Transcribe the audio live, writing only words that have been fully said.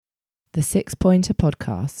The 6 Pointer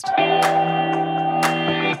Podcast.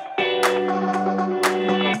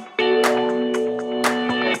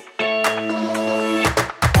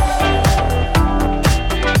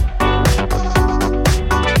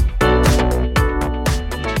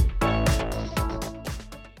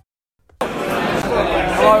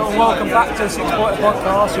 Hello and welcome back to the 6 Pointer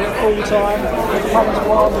Podcast. We're at full time. Palace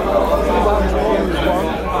won, Wolverhampton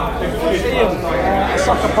won. Ian, a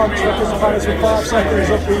sucker punch records the Palace with 5 seconds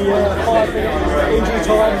of the 5-minute injury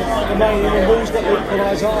time remaining, and Wolves got the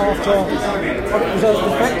equaliser after it was a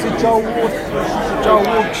defected Joel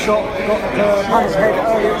Ward shot got Palace head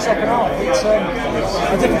early in the second half. It's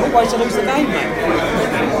a difficult way to lose the game, mate.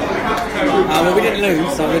 Well, we didn't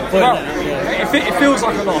lose, so we'd point that out. Yeah. It feels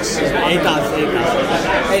like a loss. It does.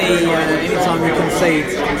 Any time you concede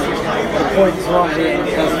the points right at the end,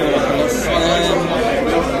 it does feel like a loss.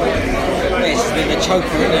 It's just been the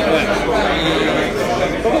choker, isn't it?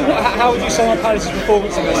 But how would you sum up Palace's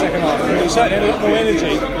performance in the second half? There was certainly a lot more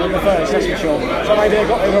energy in the first, that's for sure. So maybe they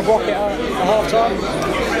got a rocket at half time?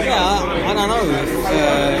 Yeah, I don't know if it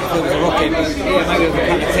was a rocket, but yeah, maybe it was a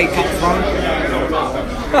kind of teacup throw.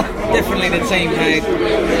 Definitely the team had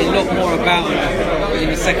a lot more about them in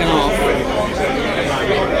the second half.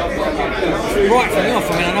 Right from the off,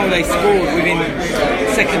 I mean, I know they scored within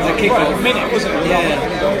seconds of kick-off. Right, a minute, wasn't it?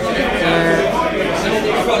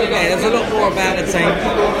 There's a lot more about the team.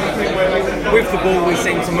 With the ball, we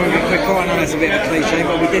seem to move it quicker. I know that's a bit of a cliche,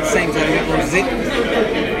 but we did seem to have a bit more zip.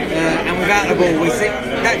 And without the ball,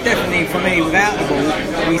 that definitely, for me, without the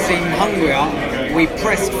ball, we seem hungrier. We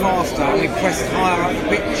pressed faster and we pressed higher up the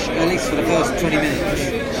pitch, at least for the first 20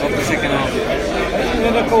 minutes of the second half. And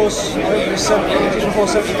then, of course, I think it was just before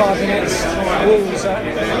 75 minutes, Wolves, I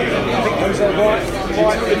think it was a right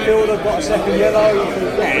midfielder, got a second yellow.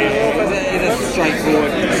 It's a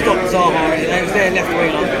straightforward. Stopped Zaha, it was their left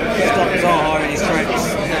winger, stopped Zaha in his tracks,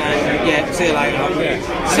 and see you later.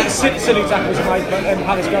 Silly tackles made, but then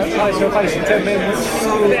Palace were facing 10 men, which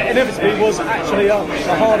inevitably was actually a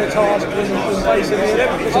harder task than facing the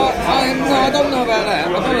 11. I don't know about that. I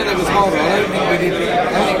don't know that it was harder. I don't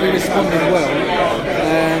think we responded well.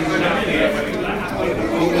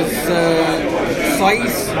 It was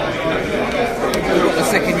Saiz who got the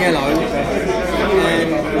second yellow, and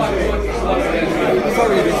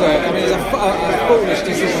thoroughly deserved. I mean, it was a foolish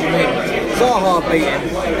decision to make. Zaha beaten.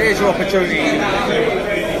 There's your opportunity.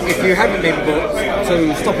 If you haven't been booked, to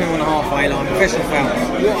stop him on the halfway line, professional foul.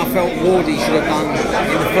 What I felt Wardy should have done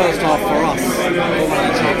in the first half for us, for one of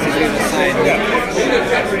the chances we were saying.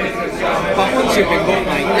 But once you've been booked,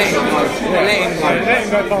 mate, let him go. Let him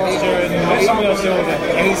go past you and let someone else deal with it.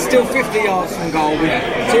 He's still 50 yards from goal with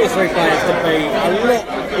 2 or 3 players to beat.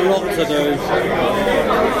 A lot to do.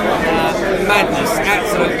 Madness,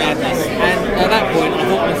 absolute madness. And at that point, I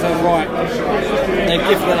thought to myself, right, they've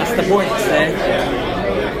given us the points there.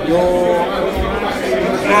 You're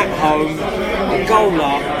at home, a goal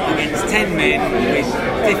up against 10 men with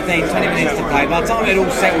 15, 20 minutes to play. By the time it all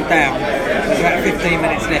settled down, there's about 15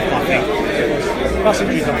 minutes left, I think. Plus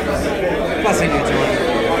injury time.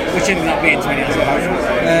 Which ended up being 20, I suppose.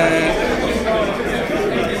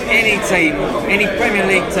 Any team, any Premier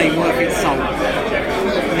League team worth its salt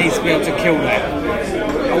needs to be able to kill that.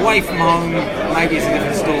 Away from home, maybe it's a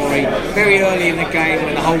different story. Very early in the game,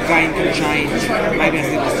 when the whole game can change, maybe it's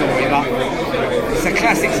a different story. But it's a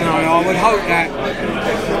classic scenario. I would hope that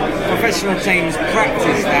professional teams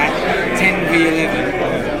practice that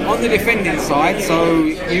 10v11 on the defending side. So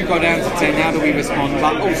you go down to 10. How do we respond?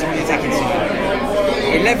 But also on the attacking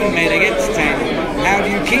side, 11 men against 10. How do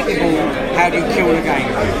you keep the ball? How do you kill the game?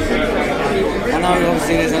 I know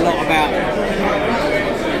obviously there's a lot about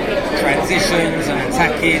transitions and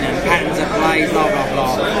attacking and patterns of play, blah blah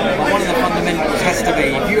blah. But one of the fundamentals has to be,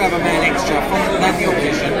 if you have a man extra from the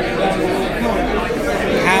opposition,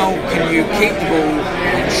 how can you keep the ball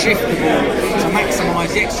and shift the ball to maximise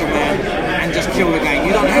the extra man and just kill the game?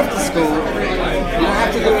 You don't have to score, you don't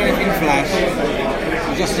have to do anything flash.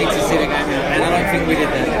 You just need to see the game out, and I don't think we did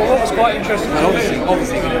that. Well, what was quite interesting, obviously. What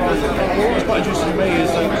was quite interesting to me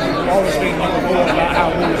is that I was thinking before about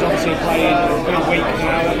how Wolves obviously playing pretty weak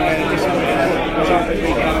now, and they're disappointed result this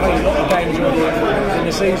weekend. I've played a lot of games in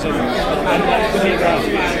the season, and but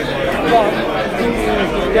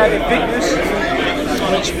they had fitness,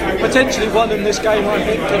 which potentially won them this game. I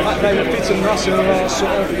think the fact they were fitting us in the last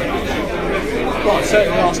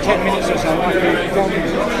certainly the last 10 minutes or so. I think from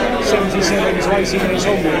 77 to 80 minutes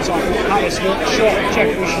onwards, I thought Palace looked shot.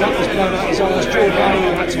 Jeffrey Schlupp was blown out his arse. Jordan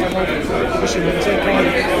Ayew had to come off, pushing him to take on.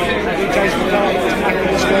 I think James McCarthy was knackered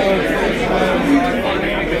as well.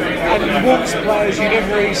 and Wolves players, you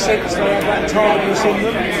never really sense they have that tardiness in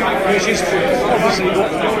them, which is obviously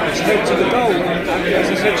what's led to the goal. And as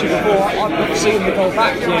I said to you before, I've not seen the goal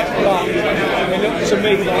back yet, but it looked to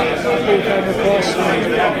me like the ball came across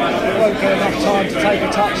and it won't get enough time to take a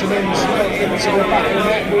touch and then into the back of the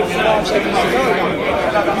net with 5 seconds to go.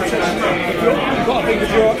 You've got to think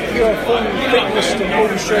if you're a full fitness and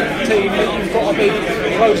full strength team, you've got to be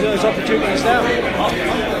closing those opportunities down.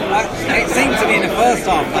 It seemed to me in the first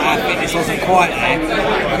half that our fitness wasn't quite there,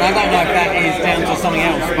 and I don't know if that is down to something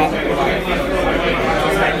else, but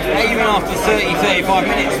even after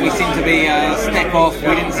 30-35 minutes we seemed to be a step off,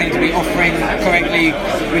 we didn't seem to be offering correctly,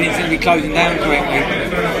 we didn't seem to be closing down correctly.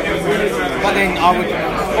 But then all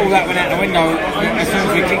that went out the window as soon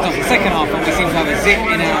as we kicked off the second half, and we seemed to have a zip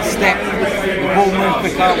in our step, the ball moved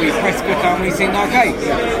quicker, we pressed quicker, and we seemed okay.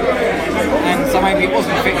 And so maybe it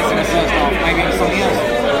wasn't fitness in the first half, maybe it was something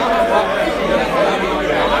else.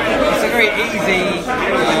 It's a very easy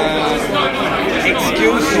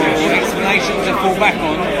excuse or explanation to fall back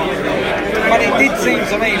on, but it did seem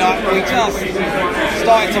to me like we just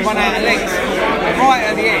started to run out of legs. Right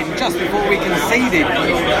at the end, just before we conceded,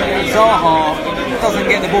 Zaha doesn't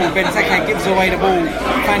get the ball. Benteke gives away the ball,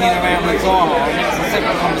 fanning around with Zaha, and that's a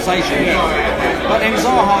separate conversation. But then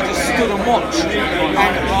Zaha just stood and watched,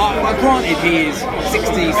 and granted he is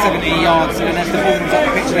 60-70 yards, and as the ball comes up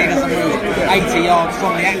the pitch, he doesn't move 80 yards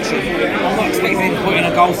from the action. I'm not expecting him to put in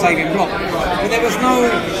a goal-saving block, but there was no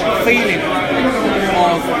feeling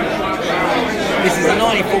of this is the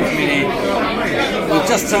 94th minute, we've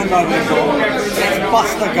just turned over the ball, let's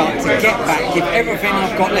bust the gut to get back, give everything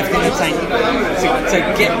I've got left in the tank to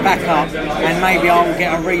get back up, and maybe I'll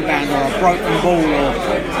get a rebound or a broken ball, or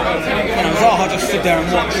Zaha just stood there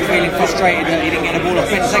and watched, feeling frustrated that he didn't get the ball off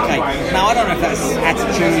Benteke. Now I don't know if that's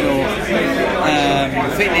attitude or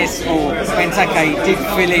fitness, or Benteke did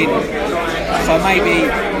fill in, so maybe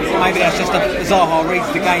that's just Zaha reads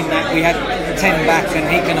the game that we had 10 back and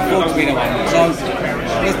he can afford to be the one. So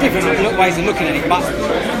there's different ways of looking at it, but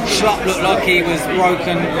Schlupp looked like he was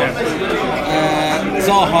broken.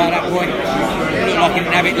 Zaha at that point looked like he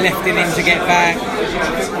didn't have it left in him to get back.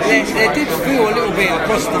 There did feel a little bit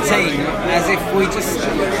across the team as if there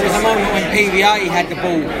was a moment when PVA had the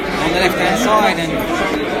ball on the left hand side and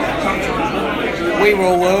we were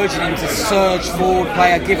all urging him to surge forward,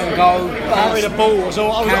 play a give and go. Carry the ball.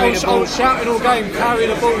 I was shouting all game, carry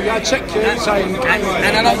the ball. Yeah, check you. And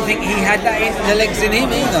I don't think he had that in the legs in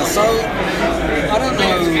him either. So I don't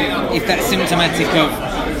know if that's symptomatic of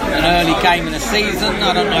an early game in the season.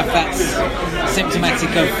 I don't know if that's symptomatic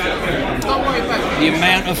of the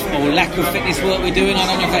amount of or lack of fitness work we're doing. I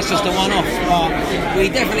don't know if that's just a one-off, but we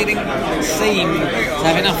definitely didn't seem to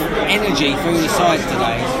have enough energy through the side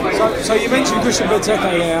today. So you mentioned Christian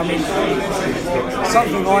Benteke there. I mean,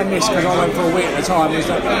 something I missed because I went for a week at the time was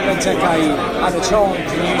that Benteke had a chance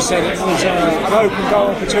and you said it was an open goal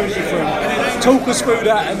opportunity for him. Talk us through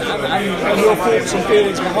that and your thoughts and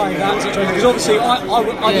feelings behind that situation, because obviously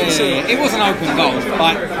I didn't see it. It was an open goal,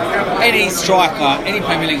 but any striker, any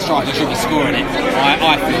Premier League striker should be scoring it,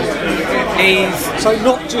 I feel. So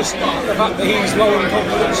not just the fact that he's low in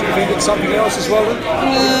confidence, you think it's something else as well?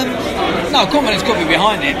 No, confidence could be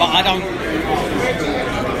behind it, but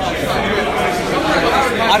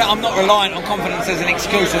I'm not reliant on confidence as an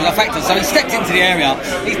excuse, as a factor. So he stepped into the area,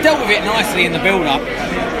 he's dealt with it nicely in the build-up.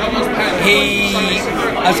 He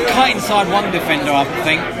has cut inside one defender, I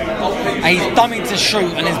think. He's dummied to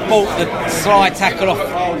shoot and has bought the slide tackle off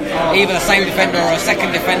either the same defender or a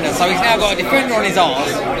second defender. So he's now got a defender on his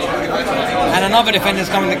arse and another defender's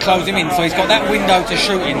coming to close him in. So he's got that window to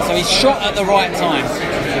shoot in. So he's shot at the right time.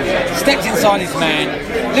 Stepped inside his man,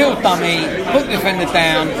 little dummy, put the defender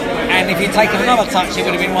down, and if he'd taken another touch it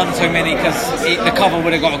would have been one too many because the cover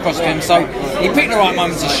would have got across to him. So he picked the right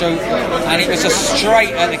moment to shoot, and it was just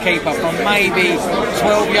straight at the keeper from maybe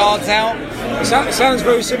 12 yards out. It sounds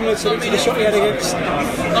very similar to the shot he had against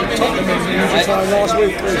Tottenham last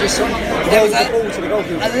week. There was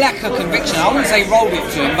a lack of conviction. I wouldn't say rolled it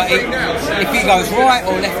to him, but if he goes right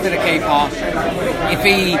or left to the keeper, if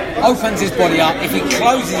he opens his body up, if he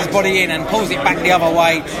closes his body in and pulls it back the other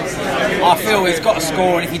way, I feel he's got to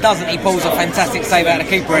score. And if he doesn't, he pulls a fantastic save out of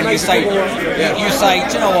the keeper, and you say, do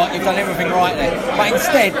you know what, you've done everything right there. But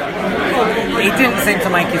instead, he didn't seem to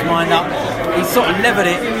make his mind up. He sort of levered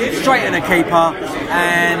it straight at the keeper,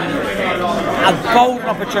 and a golden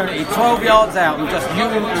opportunity, 12 yards out, with just you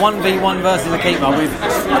 1v1 versus the keeper with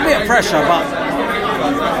a bit of pressure, but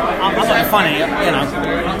I'm not being funny, you know.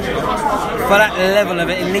 For that level of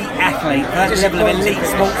elite athlete, for that level of elite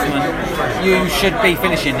sportsman, you should be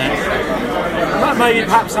finishing that. Maybe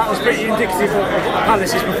perhaps that was pretty indicative of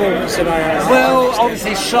Palace's performance today. Well,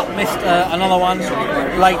 obviously Schlupp missed another one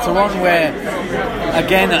later on where,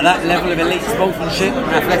 again, at that level of elite sportsmanship,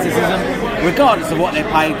 athleticism, regardless of what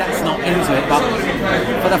they're paid, that's not into it. But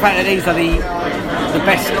for the fact that these are the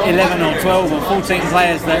best 11 or 12 or 14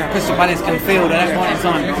 players that Crystal Palace can field at that point in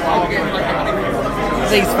time,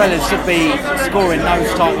 these fellas should be scoring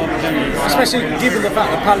those type of opportunities. Especially given the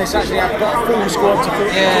fact that Palace actually have got a full squad to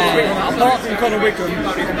put. Yeah. Apart from Conor Wickham,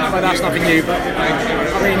 well, that's nothing new, but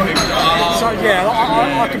I mean, so yeah,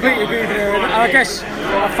 I completely agree with you. And I guess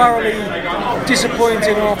a thoroughly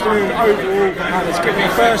disappointing afternoon overall for Palace, given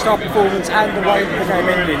the first half performance and the way the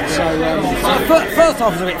game ended. So first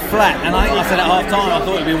half was a bit flat, and I think I said at half time I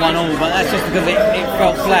thought it'd be 1-1, but that's just because it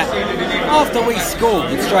felt flat. After we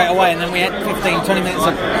scored straight away, and then we had 15-20 minutes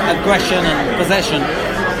of aggression and possession,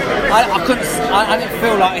 I didn't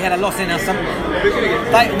feel like we had a loss in us.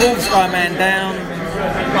 Wolves got a man down.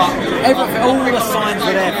 All the signs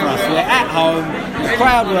were there for us. We're at home. The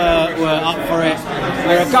crowd were up for it.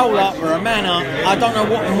 We're a goal up. We're a man up. I don't know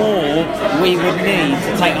what more we would need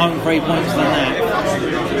to take home 3 points than that.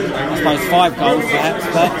 I suppose 5 goals perhaps,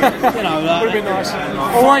 but you know, would have been nice.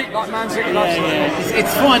 All right, like Man City.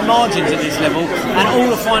 It's fine margins at this level, and all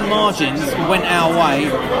the fine margins went our way,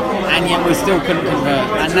 and yet we still couldn't convert,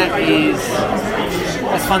 and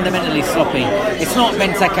that's fundamentally sloppy. It's not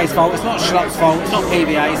Benteke's fault, it's not Schlupp's fault, it's not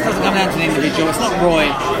PBA, it doesn't come down to the individual, it's not Roy.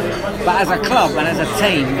 But as a club and as a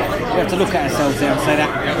team, we have to look at ourselves there and say that,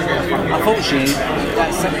 unfortunately,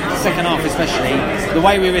 that second half especially, the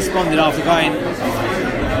way we responded after going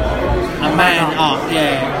a man up,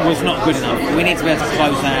 was not good enough. We need to be able to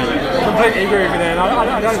close down. Completely agree with you there.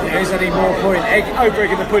 I don't think there's any more point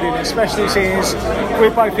over-egging the pudding, especially since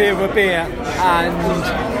we're both here with a beer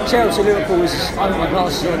and Chelsea Liverpool is only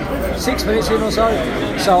last 6 minutes in or so.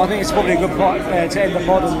 So I think it's probably a good part to end the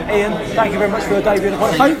pod. And Ian, thank you very much for your debut in the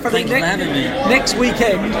pod. Hopefully next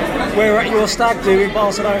weekend we're at your stag do in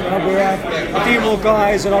Barcelona. We'll have a few more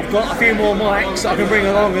guys and I've got a few more mics that I can bring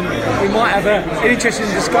along, and we might have an interesting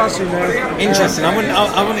discussion there. Interesting. I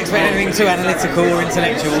wouldn't expect anything too analytical or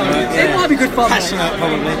intellectual, but it might be good fun. Passionate,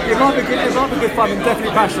 probably. It might be good fun and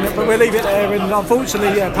definitely passionate. But we'll leave it there. And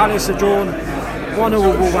unfortunately, Palace are drawn 1-0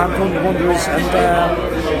 with Wolverhampton Wanderers, and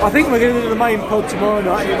I think we're going to do the main pod tomorrow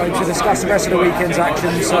night anyway to discuss the rest of the weekend's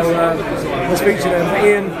action. So we'll speak to them. But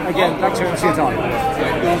Ian, again, thanks very much for your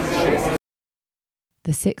time.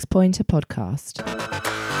 The 6 Pointer Podcast.